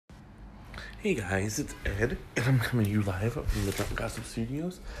Hey guys, it's Ed, and I'm coming to you live from the Drunk Gossip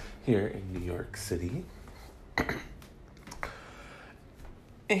Studios here in New York City.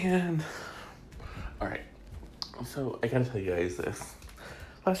 And, alright, so I gotta tell you guys this.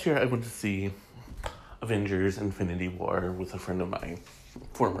 Last year I went to see Avengers Infinity War with a friend of mine,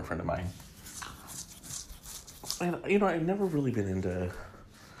 former friend of mine. And, I've never really been into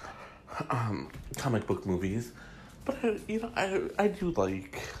comic book movies, but, I do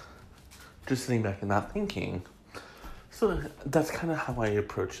like just sitting back and not thinking. So that's kind of how I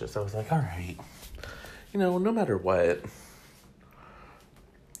approached this. I was like, all right, no matter what,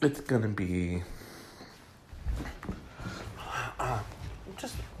 it's gonna be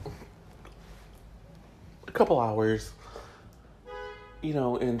just a couple hours,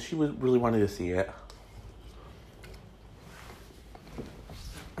 and she was really wanted to see it.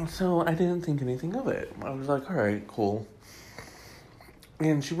 And so I didn't think anything of it. I was like, all right, cool.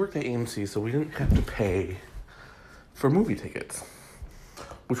 And she worked at AMC, so we didn't have to pay for movie tickets,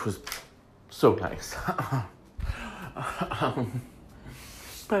 which was so nice.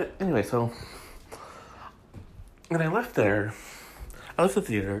 But anyway, so when I left the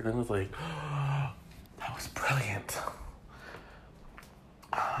theater, and I was like, oh, that was brilliant.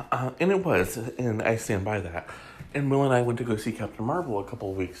 And it was, and I stand by that. And Will and I went to go see Captain Marvel a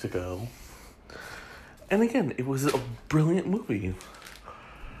couple of weeks ago. And again, it was a brilliant movie.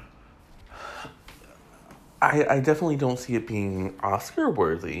 I definitely don't see it being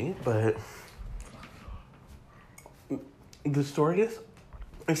Oscar-worthy, but the story is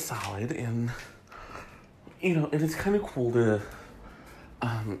solid, and, and it's kind of cool to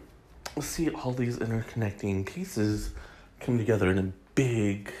see all these interconnecting pieces come together in a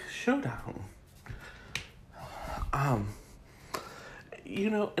big showdown. And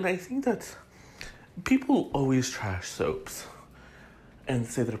I think that people always trash soaps and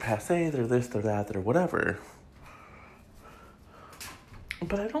say they're passé, they're this, they're that, they're whatever.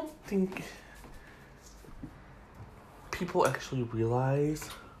 But I don't think people actually realize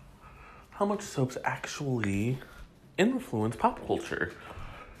how much soaps actually influence pop culture.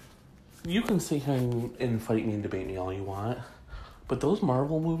 You can sit here and fight me and debate me all you want, but those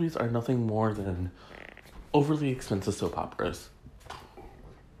Marvel movies are nothing more than overly expensive soap operas.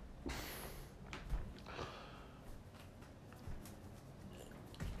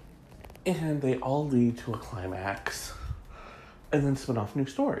 And they all lead to a climax and then spin off new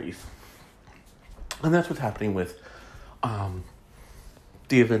stories. And that's what's happening with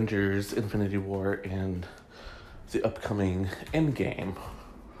the Avengers Infinity War and the upcoming Endgame.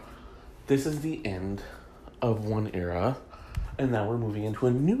 This is the end of one era, and now we're moving into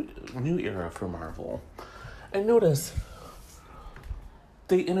a new era for Marvel. And notice,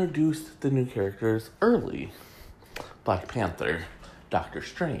 they introduced the new characters early. Black Panther, Doctor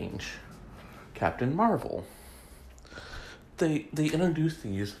Strange, Captain Marvel. They introduced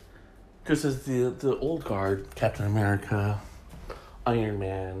these because as the old guard, Captain America, Iron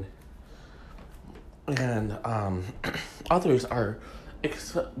Man, and others are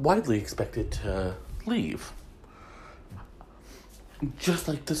widely expected to leave. Just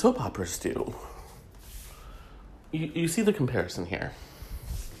like the soap operas do. You see the comparison here.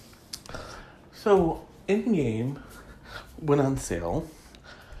 So, Endgame went on sale,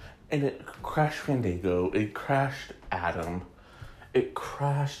 and it crashed Fandango, it crashed Adam, it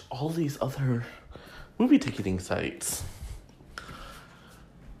crashed all these other movie ticketing sites.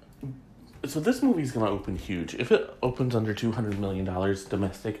 So this movie's gonna open huge. If it opens under $200 million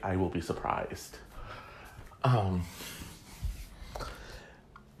domestic, I will be surprised. And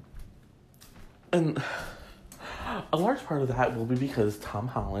a large part of that will be because Tom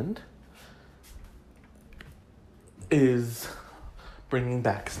Holland is bringing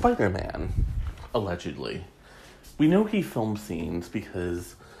back Spider-Man, allegedly. We know he filmed scenes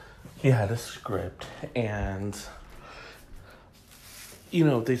because he had a script, and,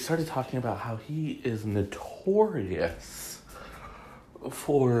 they started talking about how he is notorious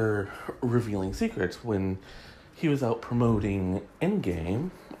for revealing secrets. When he was out promoting Endgame,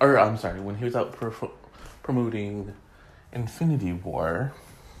 when he was out promoting Infinity War,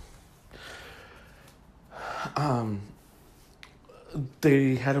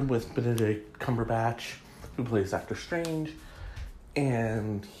 they had him with Benedict Cumberbatch, who plays Doctor Strange,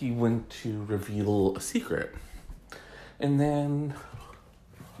 and he went to reveal a secret. And then,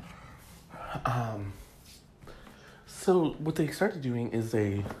 so what they started doing is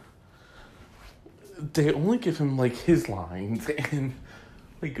they only give him, his lines and,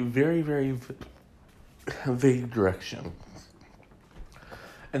 very, very vague direction.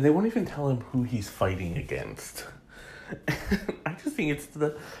 And they won't even tell him who he's fighting against. I just think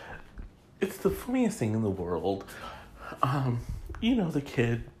it's the funniest thing in the world. The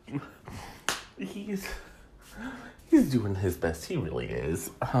kid, he's doing his best. He really is.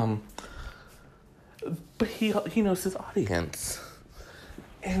 But he knows his audience,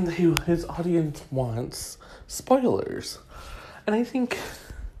 and his audience wants spoilers, and I think,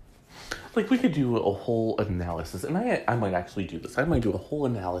 like, we could do a whole analysis, and I might actually do this. I might do a whole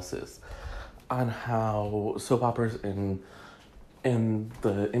analysis on how soap operas in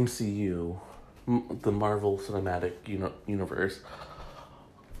the MCU, the Marvel Cinematic Universe,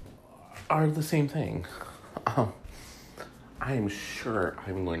 are the same thing. I am sure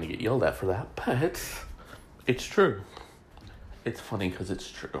I'm going to get yelled at for that, but it's true. It's funny because it's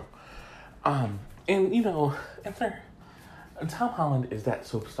true. And Tom Holland is that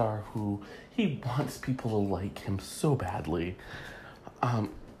soap star who he wants people to like him so badly.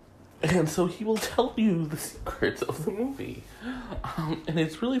 And so he will tell you the secrets of the movie. And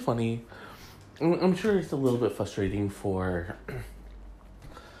it's really funny. I'm sure it's a little bit frustrating for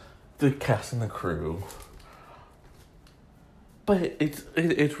the cast and the crew. But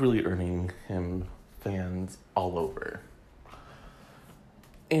it's really earning him fans all over.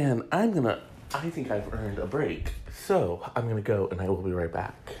 And I think I've earned a break. So I'm going to go and I will be right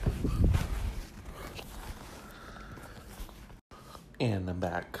back. And I'm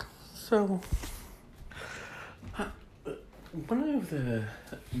back. So, one of the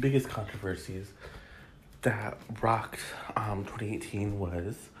biggest controversies that rocked 2018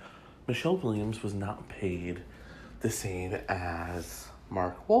 was Michelle Williams was not paid the same as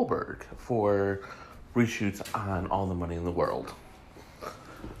Mark Wahlberg for reshoots on All the Money in the World.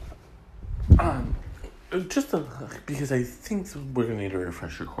 Because I think we're going to need a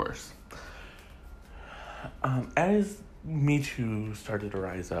refresher course. As Me Too started to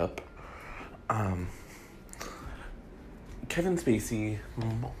rise up, Kevin Spacey,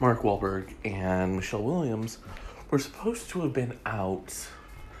 Mark Wahlberg, and Michelle Williams were supposed to have been out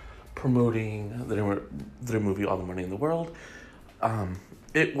promoting their movie All the Money in the World.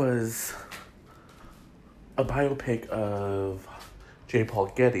 It was a biopic of J. Paul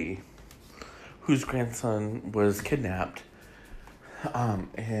Getty, whose grandson was kidnapped,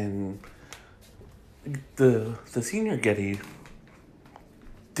 and the senior Getty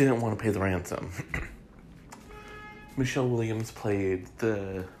didn't want to pay the ransom. Michelle Williams played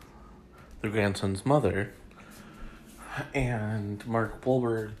the grandson's mother, and Mark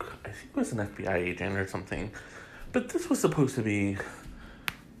Wahlberg, I think, was an FBI agent or something. But this was supposed to be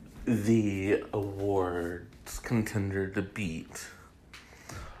the awards contender to beat.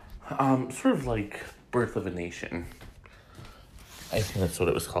 Sort of like Birth of a Nation. I think that's what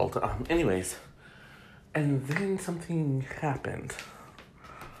it was called. Anyways, and then something happened.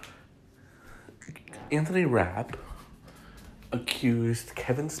 Anthony Rapp accused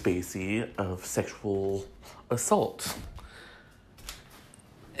Kevin Spacey of sexual assault.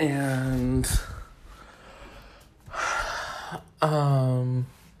 And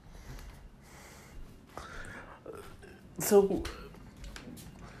so,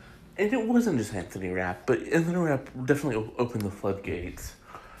 and it wasn't just Anthony Rapp, but Anthony Rapp definitely opened the floodgates.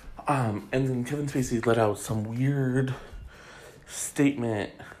 And then Kevin Spacey let out some weird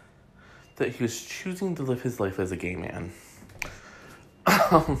statement that he was choosing to live his life as a gay man.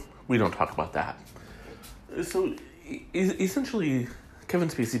 We don't talk about that. So, essentially, Kevin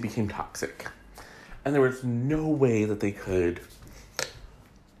Spacey became toxic. And there was no way that they could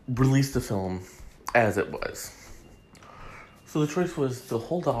release the film as it was. So the choice was to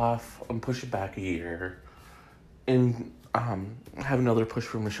hold off and push it back a year and have another push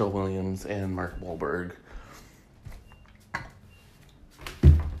for Michelle Williams and Mark Wahlberg.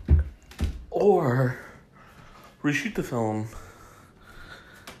 Or reshoot the film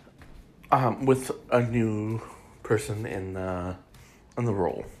with a new person in the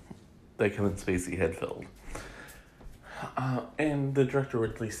role that Kevin Spacey had filled. And the director,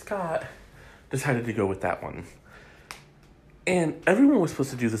 Ridley Scott, decided to go with that one. And everyone was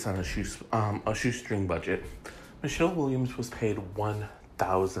supposed to do this on a shoestring budget. Michelle Williams was paid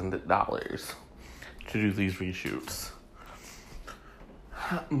 $1,000 to do these reshoots.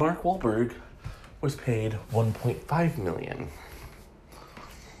 Mark Wahlberg was paid $1.5 million.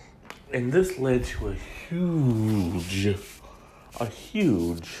 And this led to a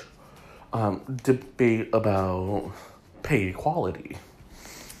huge debate about pay equality.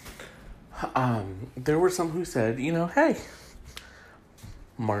 There were some who said, hey,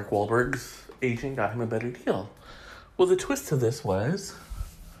 Mark Wahlberg's agent got him a better deal. Well, the twist to this was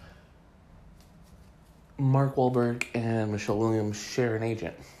Mark Wahlberg and Michelle Williams share an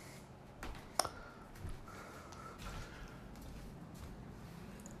agent.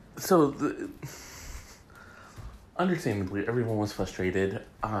 Understandably, everyone was frustrated.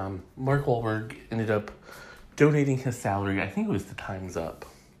 Mark Wahlberg ended up donating his salary. I think it was to Time's Up.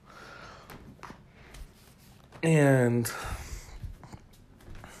 And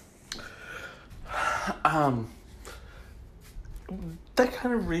that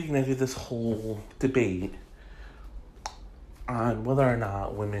kind of reignited this whole debate on whether or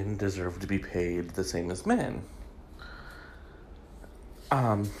not women deserve to be paid the same as men.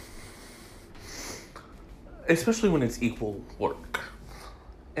 Especially when it's equal work.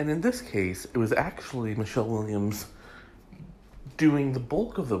 And in this case, it was actually Michelle Williams doing the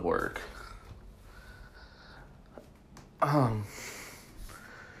bulk of the work.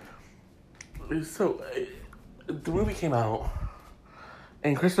 So, the movie came out,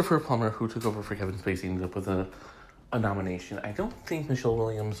 and Christopher Plummer, who took over for Kevin Spacey, ended up with a nomination. I don't think Michelle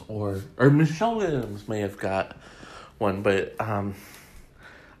Williams or Michelle Williams may have got one, but Mark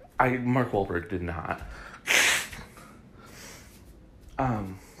Wahlberg did not.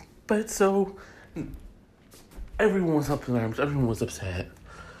 But so everyone was up in arms, everyone was upset.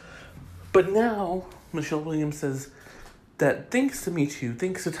 But now Michelle Williams says that thanks to Me Too,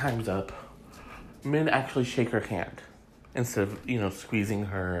 thanks to Time's Up, men actually shake her hand instead of, squeezing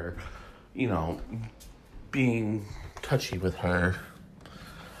her, being touchy with her.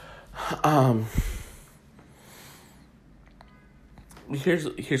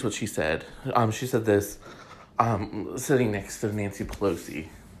 Here's what she said. She said this, sitting next to Nancy Pelosi.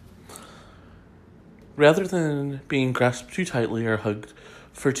 Rather than being grasped too tightly or hugged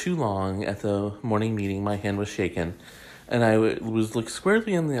for too long at the morning meeting, my hand was shaken, and I was looked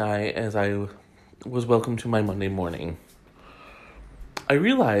squarely in the eye as I was welcomed to my Monday morning. I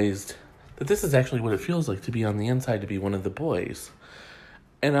realized that this is actually what it feels like to be on the inside, to be one of the boys.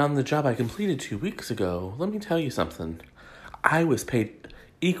 And on the job I completed 2 weeks ago, let me tell you something. I was paid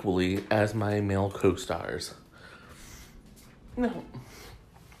equally as my male co-stars. Now,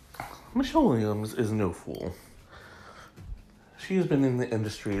 Michelle Williams is no fool. She has been in the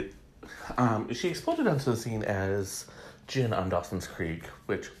industry. She exploded onto the scene as Jen on Dawson's Creek,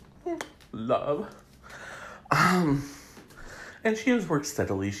 which, love. And she has worked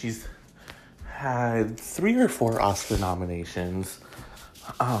steadily. She's had 3 or 4 Oscar nominations.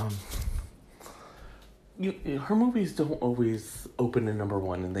 Her movies don't always open to number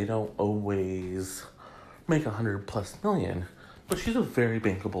 1, and they don't always make 100+ million. But she's a very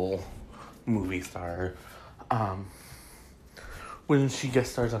bankable movie star. When she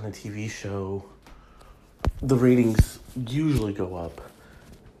guest stars on a TV show, the ratings usually go up,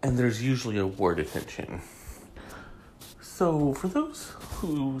 and there's usually award attention. So for those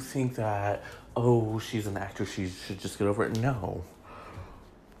who think that, she's an actress, she should just get over it, no.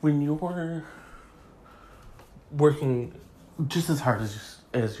 When you're working just as hard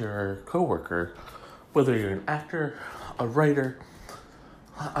as your coworker, whether you're an actor, a writer,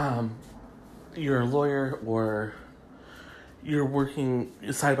 you're a lawyer, or you're working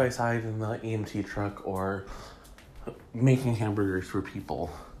side by side in the EMT truck or making hamburgers for people,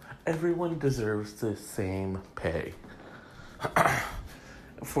 everyone deserves the same pay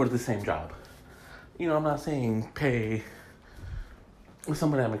for the same job. I'm not saying pay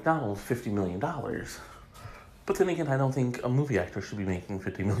someone at McDonald's $50 million. But then again, I don't think a movie actor should be making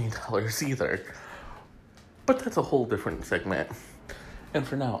 $50 million either. But that's a whole different segment. And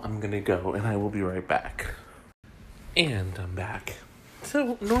for now, I'm gonna go, and I will be right back. And I'm back.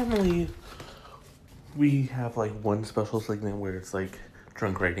 So, normally, we have, one special segment where it's,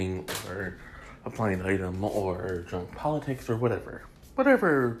 drunk writing, or a blind item, or drunk politics, or whatever.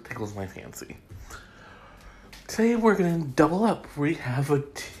 Whatever tickles my fancy. Today, we're gonna double up. We have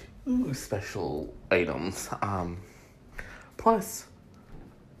 2 special items. Plus,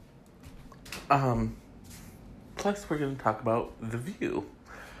 we're going to talk about The View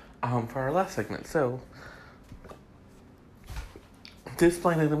for our last segment. So, this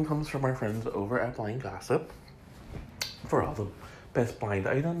blind item comes from our friends over at Blind Gossip. For all the best blind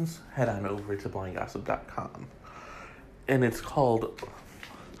items, head on over to blindgossip.com. And it's called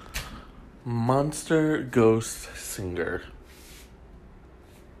Monster Ghost Singer.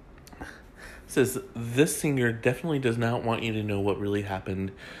 It says, this singer definitely does not want you to know what really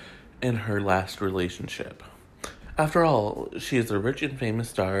happened in her last relationship. After all, she is a rich and famous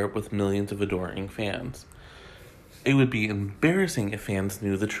star with millions of adoring fans. It would be embarrassing if fans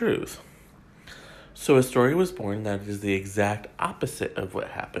knew the truth. So a story was born that is the exact opposite of what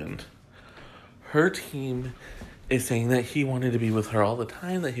happened. Her team is saying that he wanted to be with her all the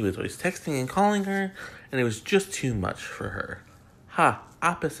time, that he was always texting and calling her, and it was just too much for her. Ha,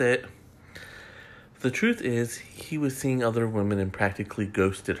 opposite. The truth is, he was seeing other women and practically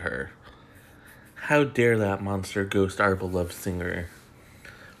ghosted her. How dare that monster ghost our beloved singer?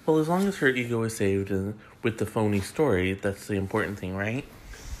 Well, as long as her ego is saved and with the phony story, that's the important thing, right?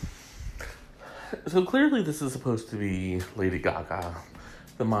 So clearly this is supposed to be Lady Gaga.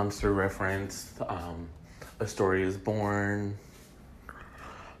 The monster reference, A Story is Born.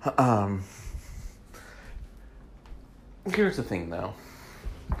 Here's the thing, though.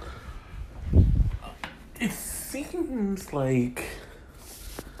 It seems like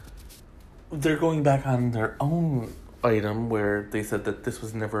they're going back on their own item where they said that this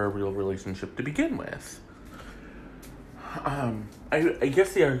was never a real relationship to begin with. I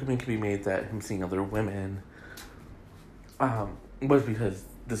guess the argument can be made that him seeing other women was because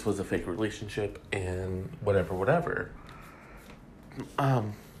this was a fake relationship and whatever.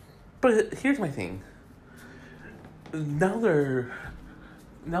 But here's my thing. Now they're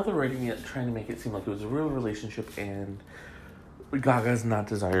writing it, trying to make it seem like it was a real relationship and Gaga's not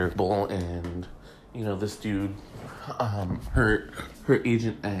desirable and, you know, this dude, her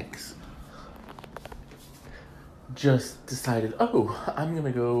Agent X just decided, oh, I'm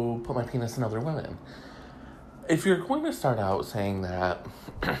gonna go put my penis in other women. If you're going to start out saying that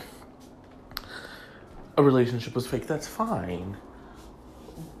a relationship was fake, that's fine.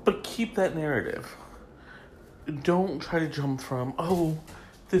 But keep that narrative. Don't try to jump from, oh,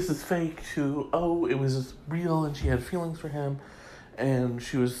 this is fake, to, oh, it was real and she had feelings for him and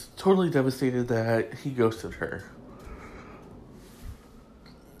she was totally devastated that he ghosted her.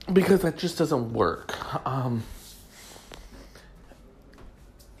 Because that just doesn't work.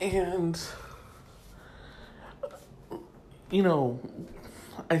 And, you know,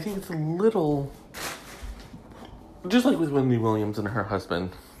 I think it's a little, just like with Wendy Williams and her husband,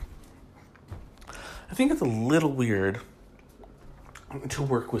 I think it's a little weird to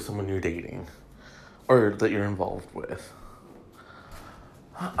work with someone you're dating or that you're involved with.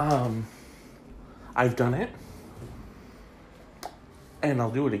 I've done it and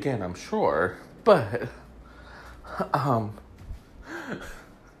I'll do it again, I'm sure, but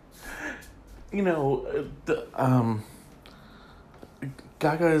you know,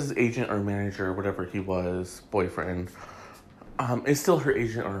 Gaga's agent or manager, or whatever he was, boyfriend, is still her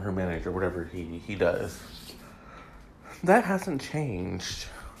agent or her manager, whatever he does. That hasn't changed.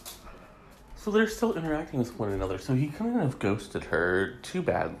 So they're still interacting with one another, so he couldn't have ghosted her too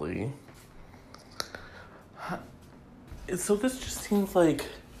badly. So this just seems like,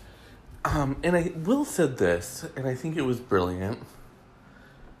 and Will said this, and I think it was brilliant.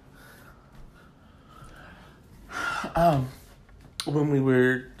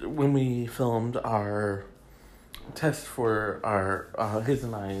 When we filmed our test for our his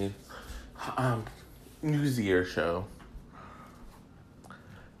and I News Year show,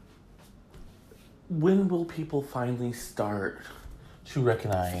 when will people finally start to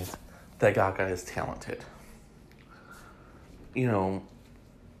recognize that Gaga is talented? You know,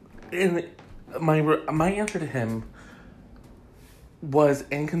 and my answer to him was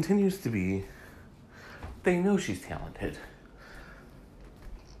and continues to be, they know she's talented.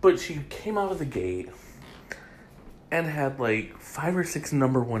 But she came out of the gate and had like 5 or 6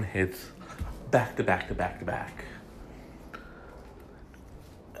 number 1 hits back to back to back to back.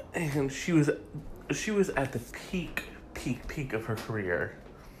 And she was at the peak of her career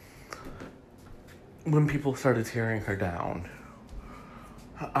when people started tearing her down.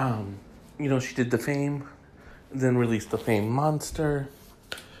 You know, she did The Fame, then released The Fame Monster,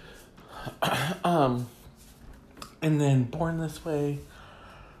 and then Born This Way.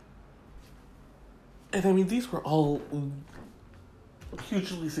 And I mean, these were all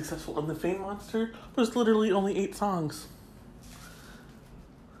hugely successful, and The Fame Monster was literally only 8 songs.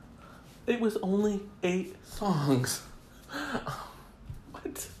 It was only 8 songs.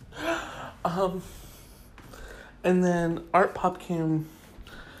 What? And then Art Pop came.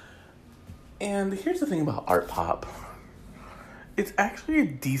 And here's the thing about Art Pop. It's actually a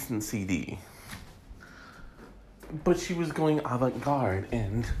decent CD. But she was going avant-garde,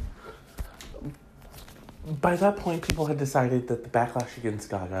 and by that point, people had decided that the backlash against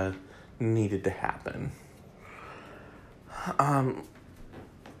Gaga needed to happen.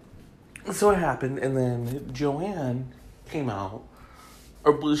 So it happened, and then Joanne came out,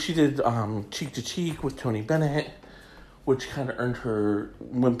 or she did Cheek to Cheek with Tony Bennett, which kind of earned her,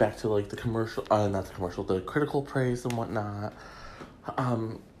 went back to like the critical praise and whatnot.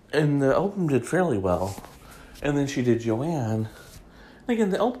 And the album did fairly well. And then she did Joanne. And again,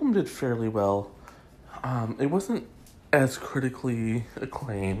 the album did fairly well. It wasn't as critically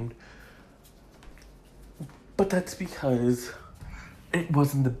acclaimed, but that's because it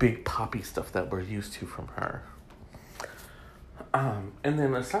wasn't the big poppy stuff that we're used to from her. And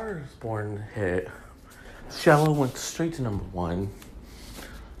then A Star Is Born hit. Shallow went straight to number one.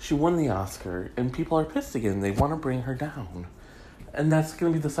 She won the Oscar, and people are pissed again. They want to bring her down. And that's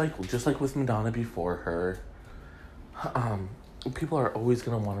going to be the cycle, just like with Madonna before her. People are always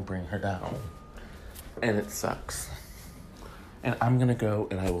going to want to bring her down. And it sucks. And I'm going to go,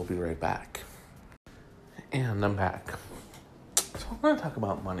 and I will be right back. And I'm back. So I'm going to talk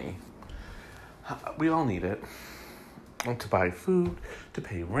about money. We all need it. To buy food, to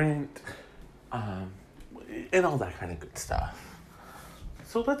pay rent, and all that kind of good stuff.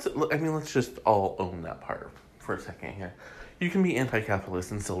 So let's just all own that part for a second here. You can be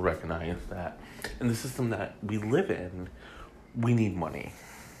anti-capitalist and still recognize that in the system that we live in, we need money.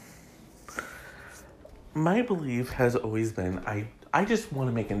 My belief has always been, I just want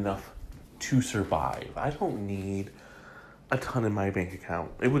to make enough to survive. I don't need a ton in my bank account.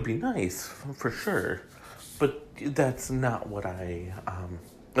 It would be nice, for sure, but that's not what I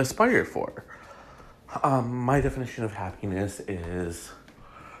aspire for. My definition of happiness is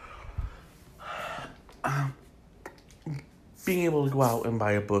being able to go out and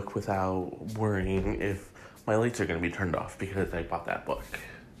buy a book without worrying if my lights are going to be turned off because I bought that book.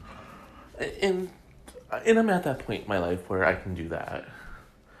 And I'm at that point in my life where I can do that.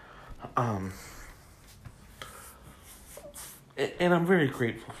 And I'm very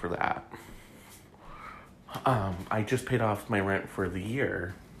grateful for that. I just paid off my rent for the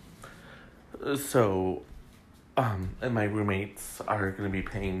year. So, and my roommates are going to be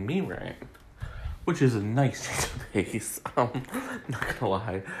paying me rent, which is a nice change of pace. Not going to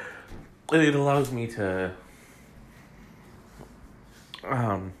lie. It allows me to,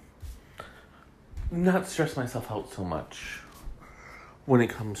 not stress myself out so much when it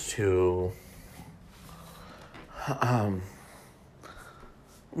comes to,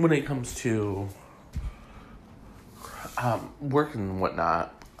 work and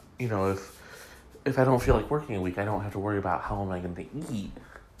whatnot. You know, if I don't feel like working a week, I don't have to worry about how am I going to eat,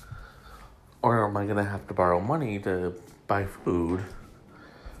 or am I going to have to borrow money to buy food,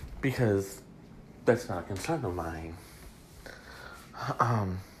 because that's not a concern of mine.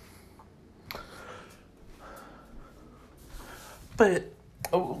 But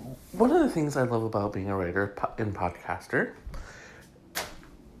one of the things I love about being a writer and podcaster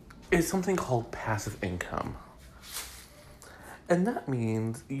is something called passive income. And that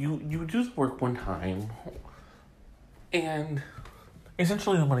means you just work one time, and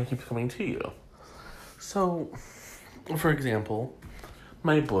essentially the money keeps coming to you. So, for example,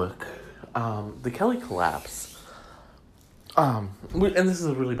 my book, The Kelly Collapse, and this is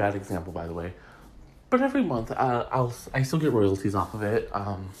a really bad example, by the way, but every month I still get royalties off of it.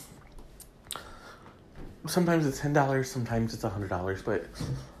 Sometimes it's $10, sometimes it's $100, but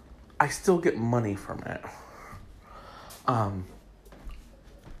I still get money from it.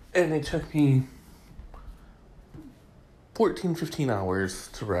 And it took me 14, 15 hours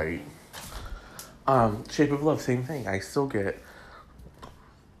to write. Shape of Love, same thing. I still get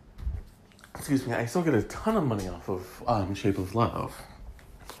a ton of money off of Shape of Love.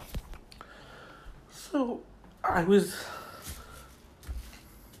 So I was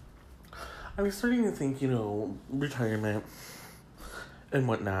starting to think, retirement and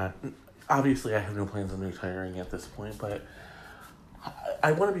whatnot. Obviously, I have no plans on retiring at this point, but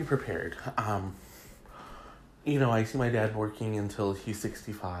I want to be prepared. I see my dad working until he's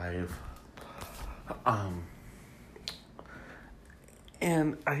 65.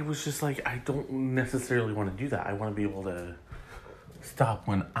 And I was just like, I don't necessarily want to do that. I want to be able to stop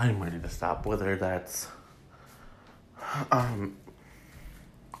when I'm ready to stop, whether that's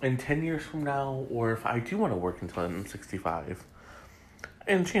in 10 years from now, or if I do want to work until I'm 65.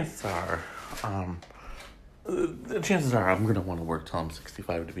 And chances are I'm going to want to work till I'm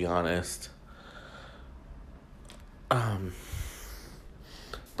 65, to be honest.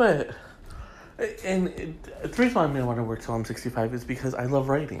 But, the reason why I'm going to want to work till I'm 65 is because I love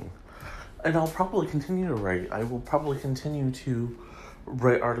writing. And I'll probably continue to write. I will probably continue to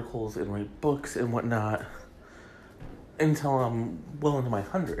write articles and write books and whatnot until I'm well into my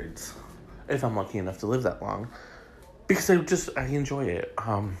hundreds, if I'm lucky enough to live that long. Because I enjoy it.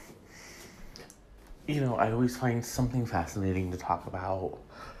 I always find something fascinating to talk about.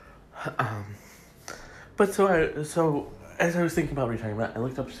 But so as I was thinking about retirement, I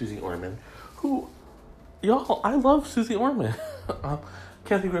looked up Susie Orman, who, y'all, I love Susie Orman.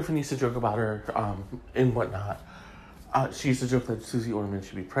 Kathy Griffin used to joke about her, and whatnot. She used to joke that Susie Orman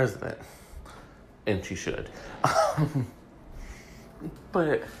should be president. And she should.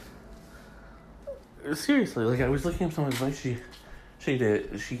 But seriously, I was looking up some advice she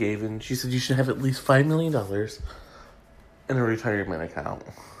gave, and she said you should have at least $5 million in a retirement account.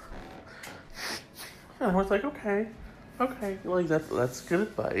 And I was like, okay, like that's good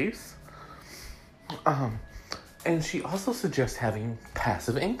advice. And she also suggests having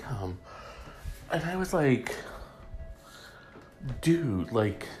passive income. And I was like, dude,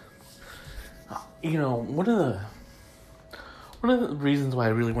 like, you know, one of the reasons why I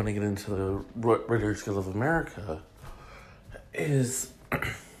really want to get into the Writers Guild of America is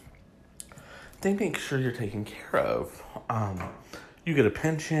they make sure you're taken care of. You get a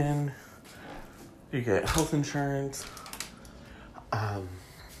pension, you get health insurance,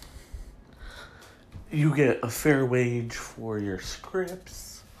 you get a fair wage for your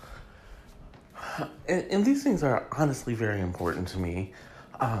scripts. And these things are honestly very important to me.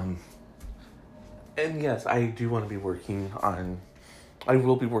 And yes, I do want to be I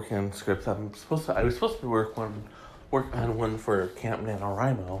will be working on scripts. I was supposed to work on one for Camp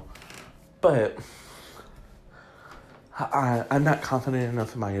NaNoWriMo, but I'm not confident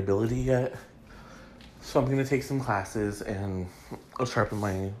enough in my ability yet. So I'm going to take some classes and I'll sharpen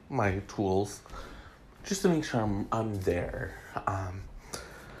my tools just to make sure I'm there.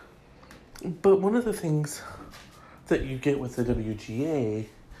 But one of the things that you get with the WGA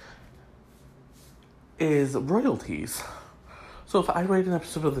is royalties. So if I write an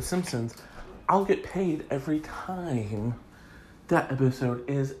episode of The Simpsons, I'll get paid every time that episode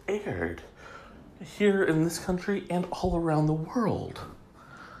is aired here in this country and all around the world.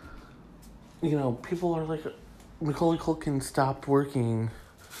 You know, people are like, Macaulay Culkin stopped working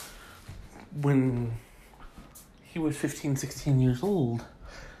when he was 15, 16 years old.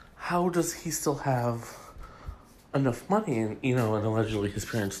 How does he still have enough money? And, you know, and allegedly his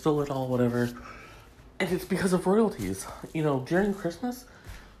parents stole it all, whatever. And it's because of royalties. You know, during Christmas,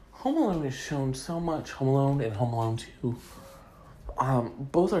 Home Alone is shown so much. Home Alone and Home Alone 2.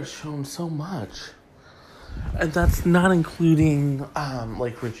 Both are shown so much. And that's not including,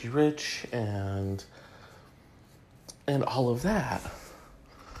 like, Richie Rich and all of that.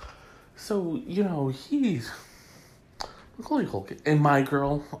 So, you know, he's Macaulay Culkin. And My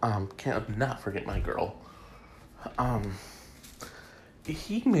Girl, can't not forget My Girl.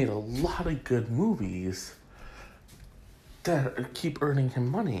 He made a lot of good movies that keep earning him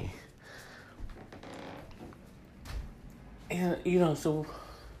money. And, you know, so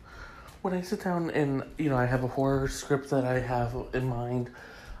when I sit down and, you know, I have a horror script that I have in mind,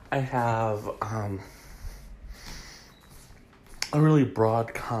 I have a really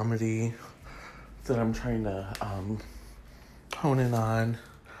broad comedy that I'm trying to hone in on.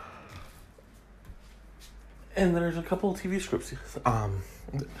 And there's a couple of TV scripts.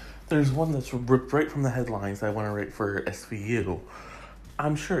 There's one that's ripped right from the headlines I want to write for SVU.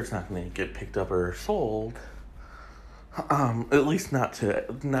 I'm sure it's not going to get picked up or sold. At least not to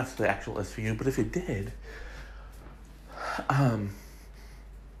the actual SVU, but if it did, I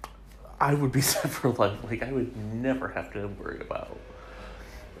would be set for life. Like, I would never have to worry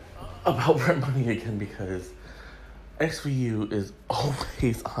about rent money again, because SVU is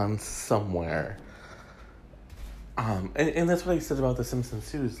always on somewhere. And that's what I said about The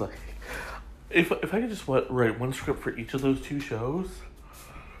Simpsons too, is like, if I could just write one script for each of those two shows,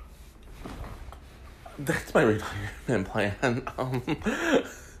 that's my retirement plan.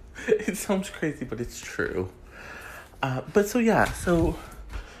 It sounds crazy, but it's true. So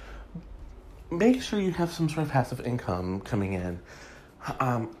make sure you have some sort of passive income coming in.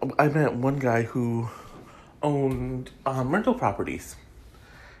 I met one guy who owned rental properties.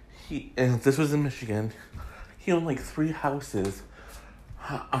 And this was in Michigan. He owned like 3 houses.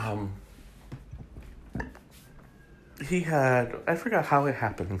 I forgot how it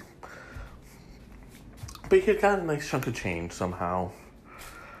happened, but he had got a nice chunk of change somehow.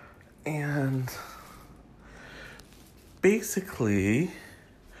 And basically,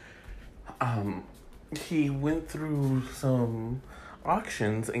 he went through some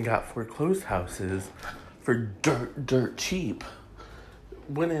auctions and got foreclosed houses for dirt cheap.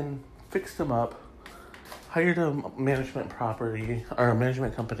 Went in, fixed them up, hired a management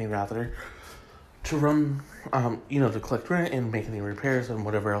company rather, to run, to collect rent and make any repairs and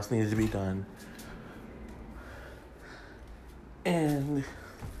whatever else needed to be done. And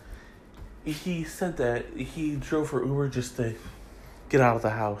he said that he drove for Uber just to get out of the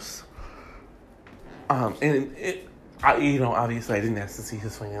house. Obviously I didn't ask to see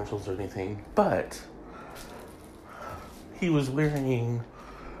his financials or anything, but he was wearing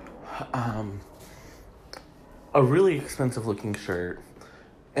a really expensive looking shirt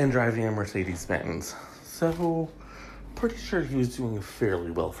and driving a Mercedes-Benz. So, pretty sure he was doing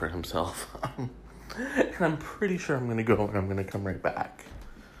fairly well for himself. And I'm pretty sure I'm going to go and I'm going to come right back.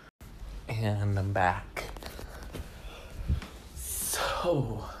 And I'm back.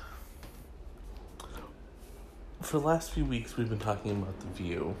 So, for the last few weeks, we've been talking about The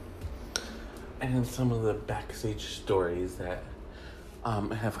View and some of the backstage stories that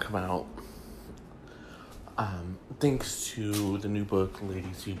have come out thanks to the new book,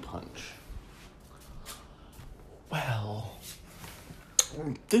 Ladies Who Punch. Well,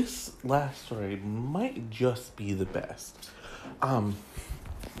 this last story might just be the best.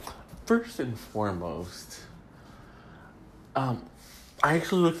 First and foremost, I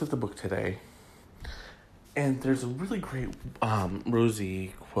actually looked at the book today, and there's a really great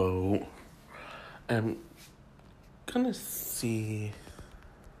Rosie quote. I'm gonna see.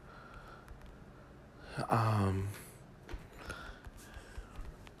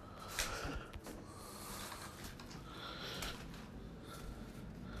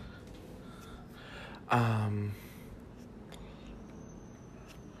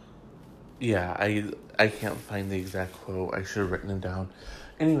 Yeah, I can't find the exact quote. I should have written it down.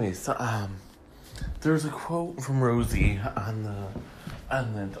 Anyways, so, there's a quote from Rosie on the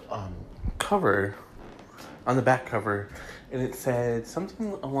cover, on the back cover, and it said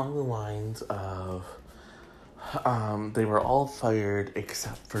something along the lines of, they were all fired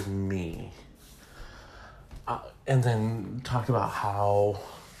except for me. And then talked about how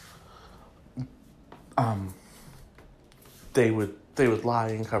they would lie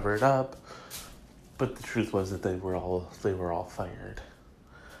and cover it up, but the truth was that they were all fired.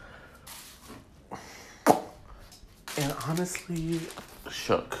 And honestly,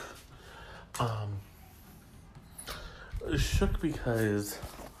 shook. Shook because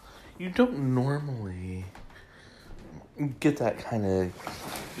you don't normally get that kind of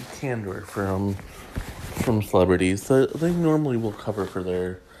candor from celebrities. So they normally will cover for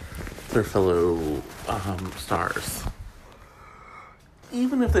their fellow stars,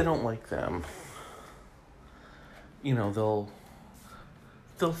 even if they don't like them. You know, they'll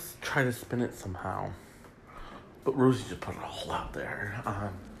try to spin it somehow. But Rosie just put it all out there.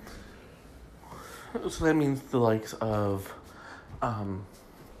 So that means the likes of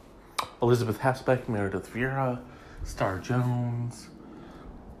Elizabeth Hasbeck, Meredith Vieira, Star Jones,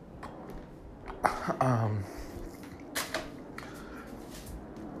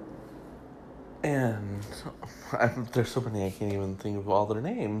 and there's so many I can't even think of all their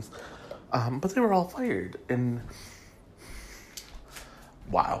names. But they were all fired, and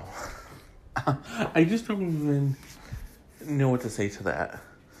wow. I just don't even know what to say to that.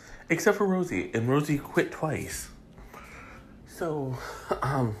 Except for Rosie, and Rosie quit twice. So,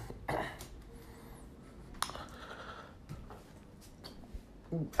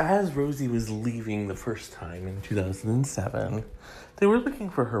 as Rosie was leaving the first time in 2007, they were looking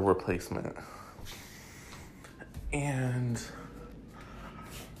for her replacement. And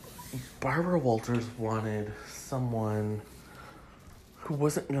Barbara Walters wanted someone who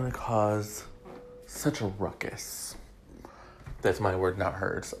wasn't going to cause such a ruckus. That's my word, not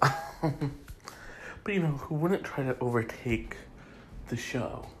hers. But, you know, who wouldn't try to overtake the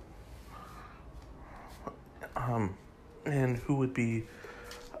show. And who would be,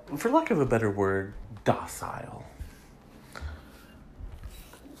 for lack of a better word, docile.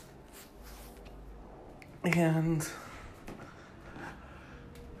 And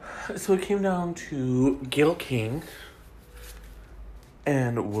so it came down to Gayle King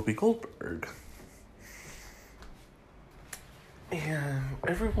and Whoopi Goldberg. And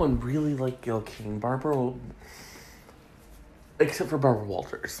everyone really liked Gayle King. Except for Barbara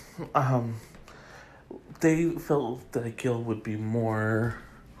Walters. They felt that Gayle would be more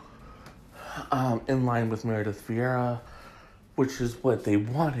in line with Meredith Vieira, which is what they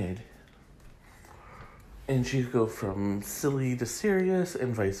wanted. And she'd go from silly to serious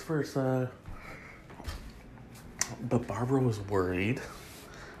and vice versa. But Barbara was worried.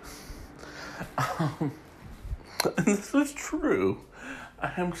 And this was true.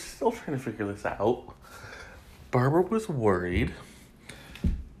 I'm still trying to figure this out. Barbara was worried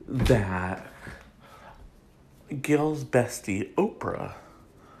that Gayle's bestie, Oprah,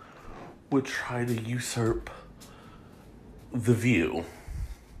 would try to usurp The View.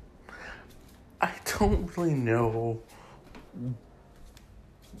 I don't really know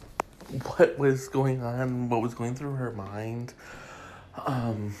what was going on, what was going through her mind.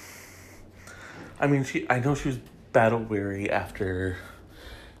 I mean, I know she was battle weary after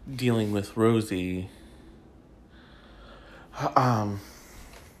dealing with Rosie.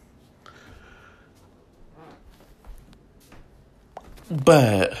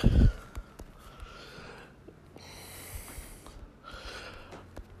 But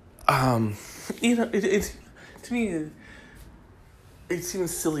it's to me, it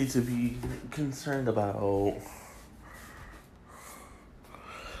seems silly to be concerned about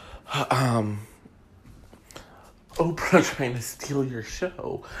Oprah trying to steal your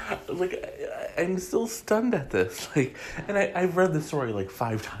show. Like, I'm still stunned at this. Like, and I've read the story like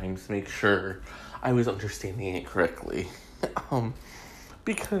 5 times to make sure I was understanding it correctly.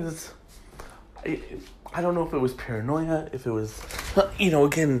 Because I don't know if it was paranoia, if it was,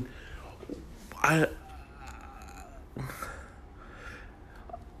 again, I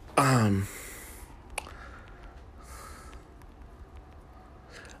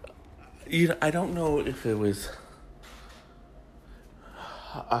don't know if it was,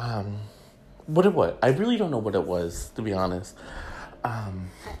 what it was. I really don't know what it was, to be honest.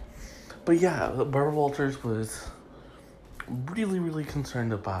 But yeah, Barbara Walters was really, really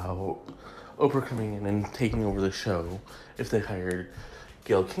concerned about Oprah coming in and taking over the show if they hired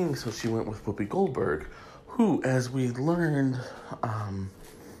Gayle King, so she went with Whoopi Goldberg, who, as we learned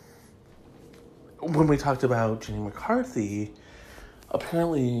when we talked about Jenny McCarthy,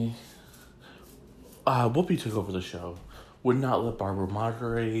 apparently Whoopi took over the show, would not let Barbara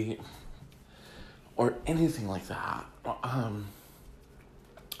moderate or anything like that.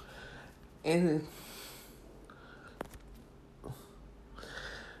 And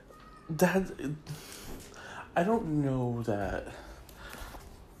that, I don't know that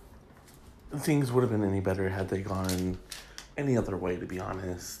things would have been any better had they gone any other way, to be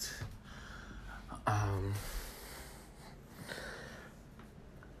honest.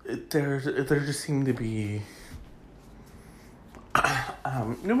 There just seemed to be,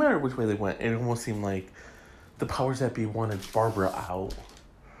 no matter which way they went, it almost seemed like the powers that be wanted Barbara out,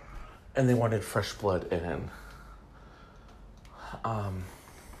 and they wanted fresh blood in.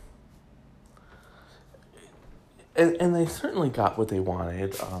 And they certainly got what they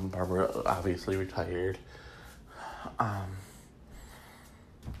wanted. Barbara obviously retired.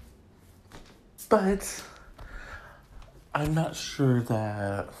 But I'm not sure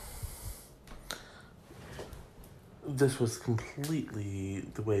that this was completely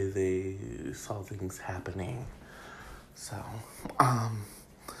the way they saw things happening. So,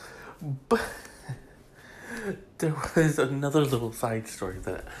 but there was another little side story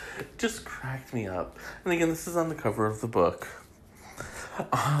that just cracked me up. And again, this is on the cover of the book.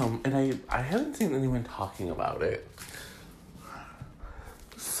 And I haven't seen anyone talking about it.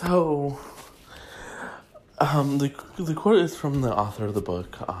 So, the quote is from the author of the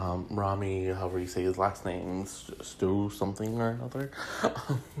book, Rami, however you say his last name, Stu something or another.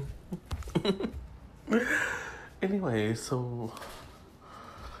 Anyway, so,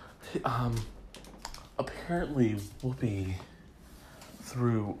 apparently Whoopi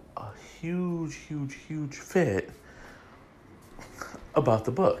threw a huge fit about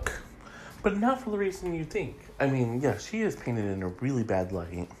the book. But not for the reason you think. I mean, yeah, she is painted in a really bad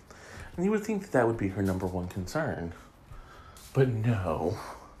light. And you would think that would be her number one concern. But no.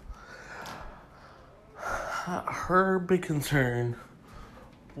 Her big concern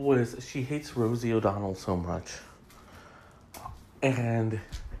was she hates Rosie O'Donnell so much. And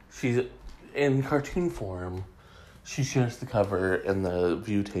she's in cartoon form. She shares the cover and the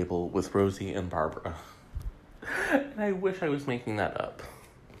view table with Rosie and Barbara. And I wish I was making that up.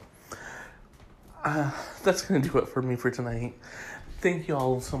 That's going to do it for me for tonight. Thank you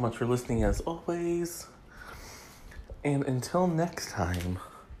all so much for listening as always. And until next time,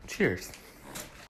 cheers.